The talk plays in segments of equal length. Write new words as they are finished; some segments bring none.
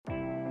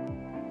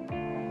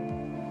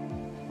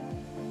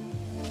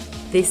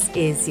This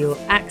is your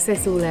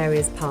Access All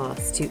Areas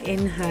pass to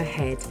In Her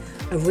Head,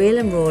 a real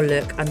and raw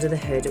look under the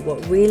hood at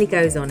what really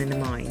goes on in the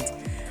mind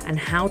and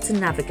how to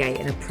navigate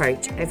and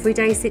approach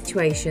everyday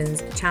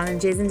situations,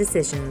 challenges and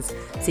decisions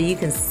so you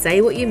can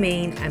say what you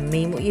mean and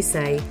mean what you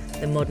say,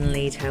 the modern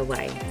lead her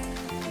way.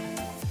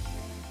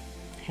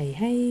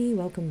 Hey,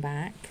 welcome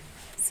back.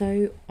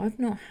 So I've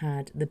not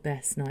had the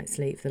best night's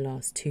sleep for the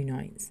last 2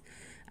 nights.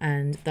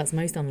 And that's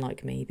most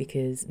unlike me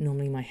because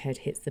normally my head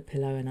hits the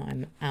pillow and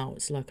I'm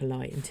out like a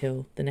light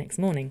until the next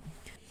morning.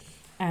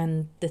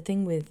 And the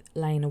thing with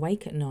laying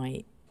awake at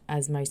night,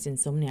 as most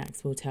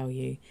insomniacs will tell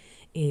you,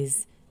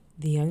 is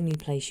the only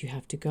place you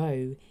have to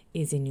go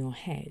is in your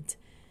head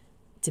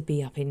to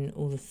be up in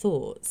all the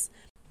thoughts.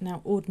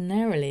 Now,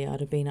 ordinarily, I'd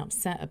have been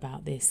upset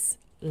about this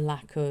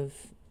lack of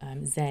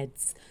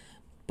Zeds.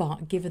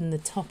 But given the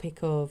topic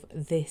of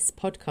this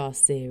podcast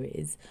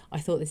series, I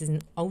thought this is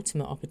an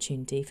ultimate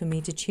opportunity for me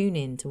to tune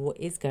in to what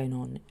is going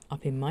on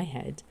up in my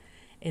head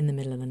in the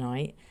middle of the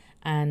night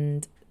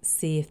and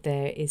see if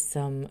there is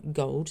some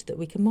gold that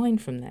we can mine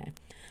from there.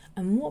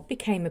 And what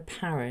became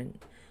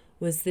apparent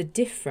was the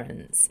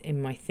difference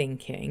in my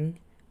thinking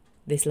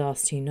this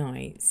last 2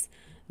 nights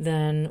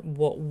than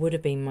what would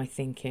have been my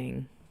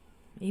thinking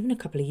even a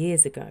couple of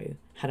years ago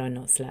had I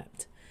not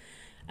slept.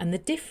 And the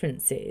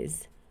difference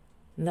is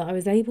that I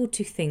was able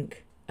to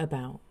think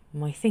about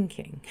my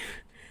thinking.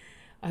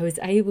 I was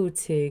able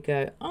to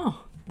go,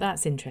 oh,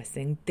 that's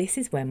interesting. This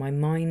is where my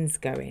mind's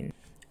going.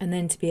 And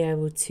then to be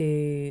able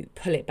to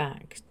pull it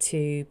back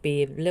to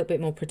be a little bit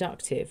more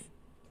productive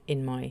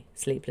in my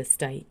sleepless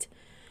state.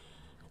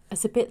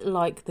 It's a bit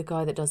like the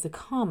guy that does the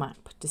Calm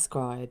app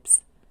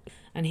describes.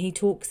 And he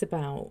talks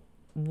about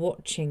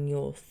watching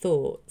your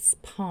thoughts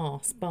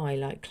pass by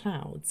like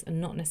clouds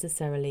and not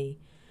necessarily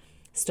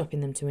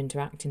stopping them to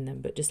interact in them,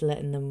 but just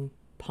letting them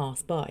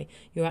pass by.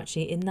 You're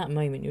actually in that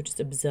moment, you're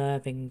just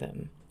observing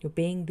them. You're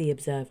being the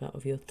observer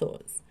of your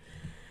thoughts.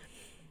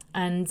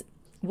 And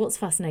what's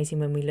fascinating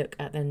when we look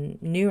at the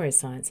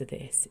neuroscience of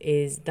this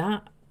is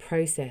that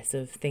process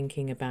of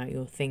thinking about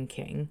your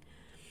thinking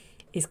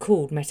is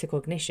called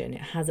metacognition.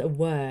 It has a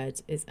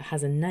word, it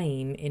has a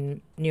name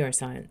in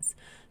neuroscience.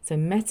 So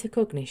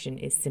metacognition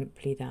is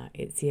simply that.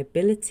 It's the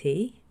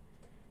ability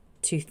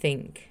to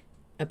think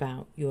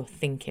about your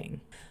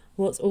thinking.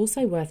 What's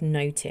also worth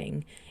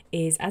noting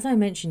is, as I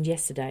mentioned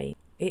yesterday,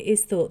 it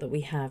is thought that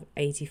we have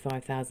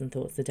 85,000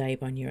 thoughts a day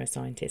by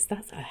neuroscientists.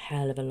 That's a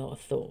hell of a lot of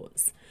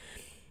thoughts.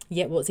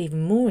 Yet what's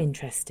even more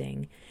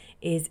interesting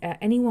is at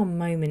any one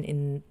moment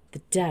in the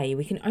day,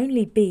 we can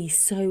only be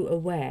so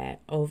aware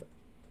of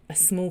a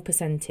small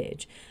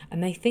percentage,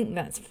 and they think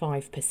that's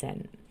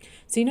 5%.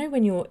 So you know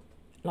when you're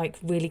like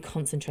really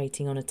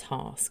concentrating on a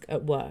task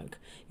at work,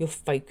 you're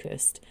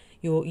focused,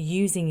 you're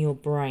using your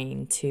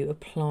brain to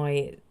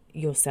apply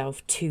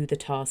yourself to the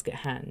task at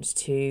hand,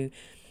 to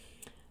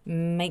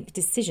make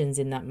decisions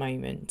in that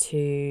moment,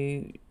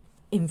 to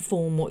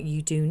inform what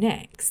you do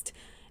next.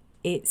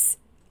 It's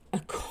a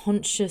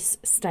conscious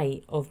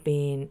state of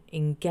being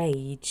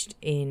engaged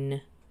in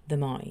the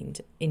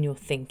mind, in your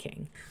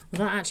thinking.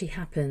 Well, that actually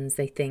happens,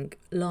 they think,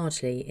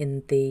 largely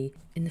in the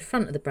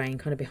front of the brain,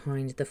 kind of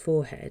behind the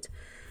forehead,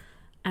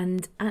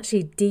 and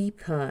actually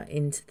deeper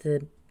into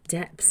the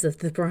depths of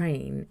the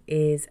brain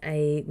is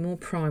a more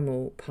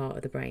primal part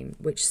of the brain,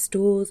 which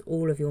stores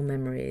all of your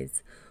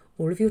memories,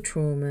 all of your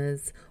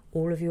traumas,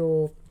 all of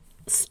your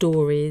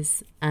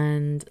stories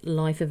and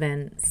life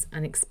events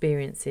and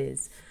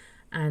experiences,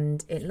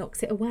 and it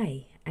locks it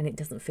away and it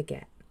doesn't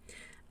forget.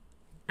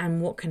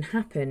 And what can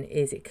happen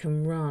is it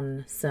can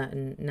run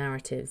certain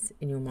narratives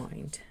in your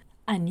mind,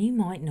 and you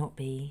might not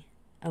be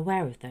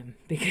aware of them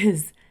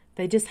because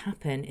they just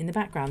happen in the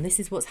background. This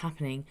is what's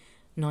happening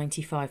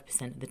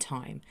 95% of the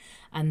time.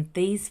 And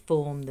these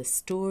form the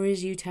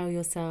stories you tell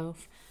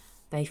yourself.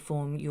 They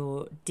form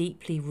your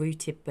deeply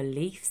rooted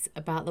beliefs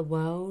about the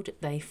world.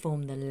 They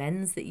form the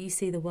lens that you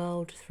see the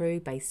world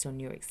through based on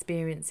your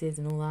experiences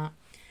and all that.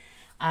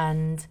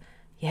 And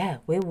yeah,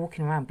 we're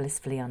walking around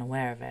blissfully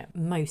unaware of it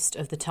most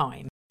of the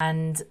time.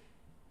 And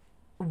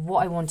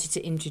what I wanted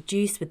to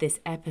introduce with this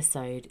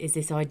episode is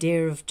this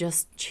idea of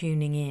just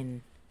tuning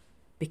in,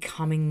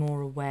 becoming more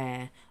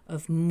aware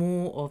of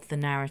more of the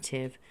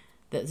narrative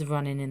that's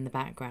running in the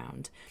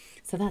background.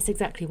 So that's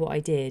exactly what I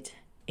did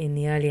in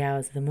the early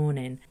hours of the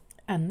morning.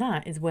 And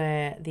that is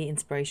where the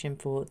inspiration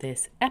for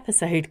this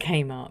episode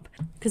came up.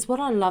 Because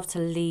what I love to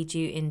lead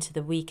you into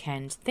the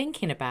weekend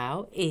thinking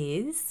about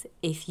is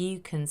if you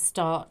can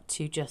start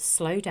to just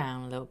slow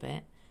down a little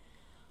bit,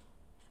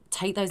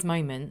 take those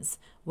moments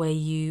where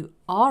you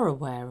are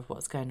aware of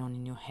what's going on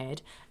in your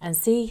head and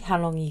see how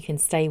long you can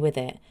stay with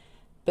it,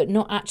 but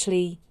not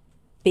actually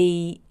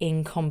be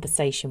in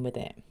conversation with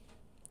it.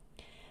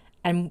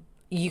 And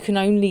you can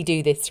only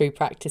do this through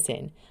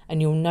practicing,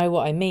 and you'll know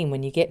what I mean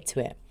when you get to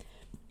it.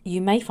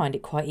 You may find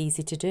it quite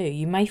easy to do.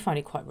 You may find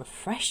it quite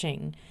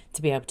refreshing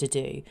to be able to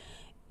do.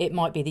 It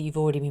might be that you've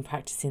already been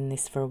practicing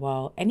this for a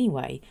while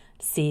anyway.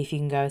 See if you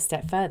can go a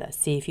step further.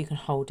 See if you can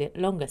hold it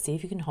longer. See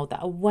if you can hold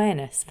that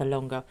awareness for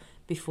longer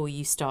before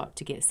you start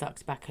to get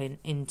sucked back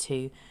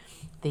into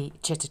the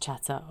chitter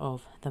chatter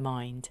of the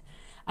mind.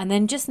 And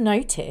then just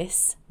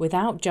notice,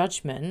 without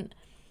judgment,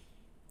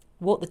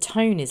 what the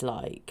tone is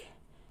like,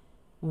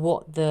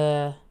 what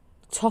the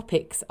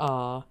topics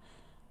are,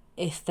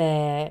 if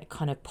they're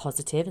kind of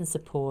positive and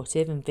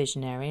supportive and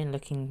visionary and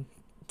looking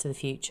to the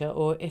future,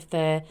 or if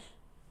they're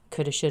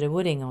coulda, shoulda,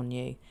 woulda on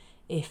you,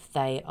 if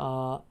they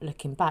are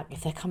looking back, if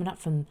they're coming up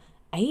from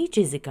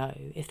ages ago,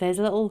 if there's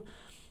little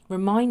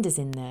reminders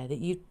in there that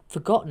you'd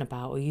forgotten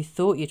about or you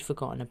thought you'd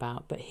forgotten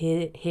about, but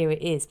here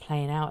it is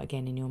playing out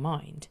again in your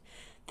mind.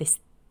 This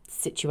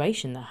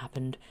situation that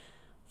happened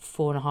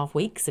 4.5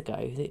 weeks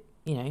ago that,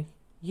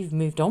 you've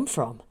moved on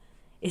from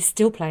is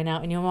still playing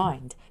out in your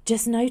mind.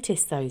 Just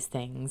notice those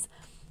things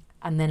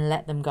and then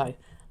let them go.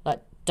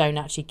 Like, don't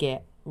actually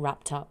get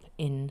wrapped up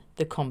in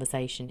the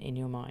conversation in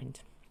your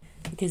mind.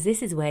 Because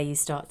this is where you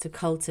start to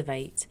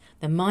cultivate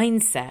the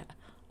mindset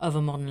of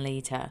a modern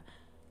leader.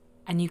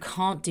 And you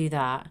can't do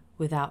that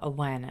without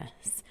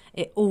awareness.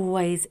 It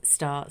always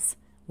starts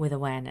with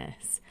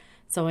awareness.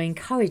 So I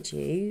encourage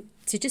you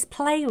to just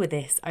play with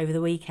this over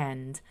the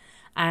weekend.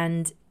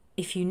 And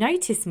if you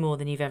notice more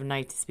than you've ever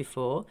noticed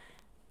before,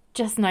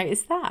 just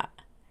notice that.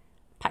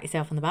 Pat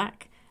yourself on the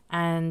back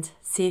and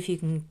see if you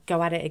can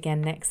go at it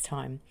again next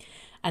time.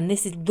 And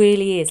this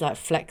really is like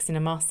flexing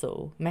a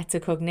muscle.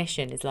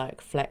 Metacognition is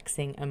like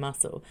flexing a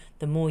muscle.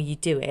 The more you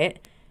do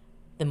it,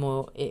 the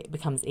more it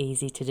becomes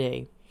easy to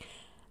do.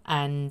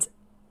 And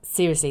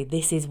seriously,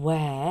 this is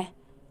where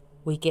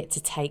we get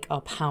to take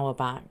our power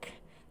back.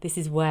 This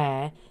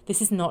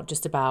is not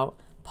just about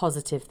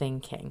positive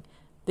thinking.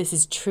 This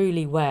is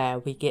truly where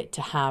we get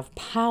to have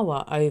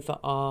power over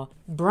our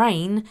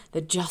brain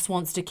that just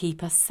wants to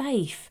keep us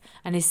safe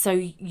and is so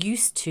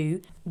used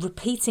to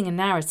repeating a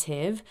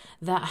narrative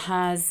that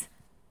has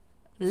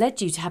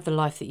led you to have the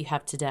life that you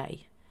have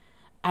today.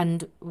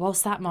 And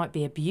whilst that might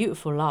be a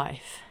beautiful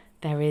life,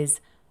 there is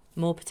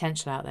more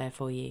potential out there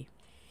for you.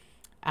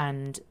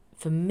 And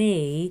for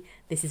me,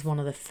 this is one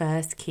of the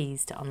first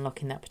keys to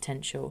unlocking that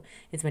potential,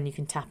 is when you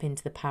can tap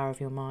into the power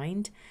of your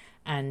mind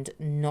and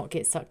not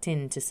get sucked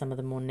into some of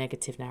the more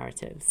negative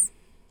narratives.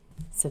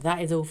 So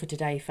that is all for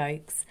today,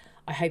 folks.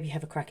 I hope you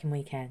have a cracking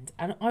weekend.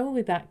 And I will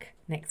be back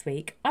next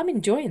week. I'm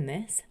enjoying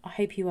this. I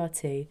hope you are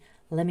too.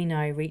 Let me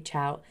know, reach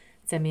out,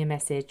 send me a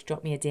message,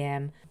 drop me a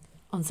DM.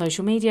 On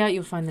social media,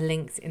 you'll find the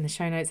links in the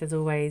show notes as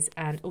always.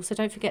 And also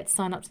don't forget to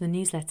sign up to the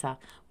newsletter,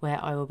 where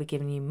I will be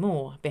giving you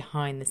more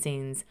behind the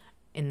scenes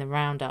in the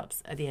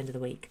roundups at the end of the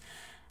week.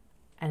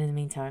 And in the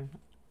meantime,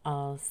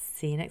 I'll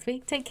see you next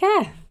week. Take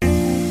care.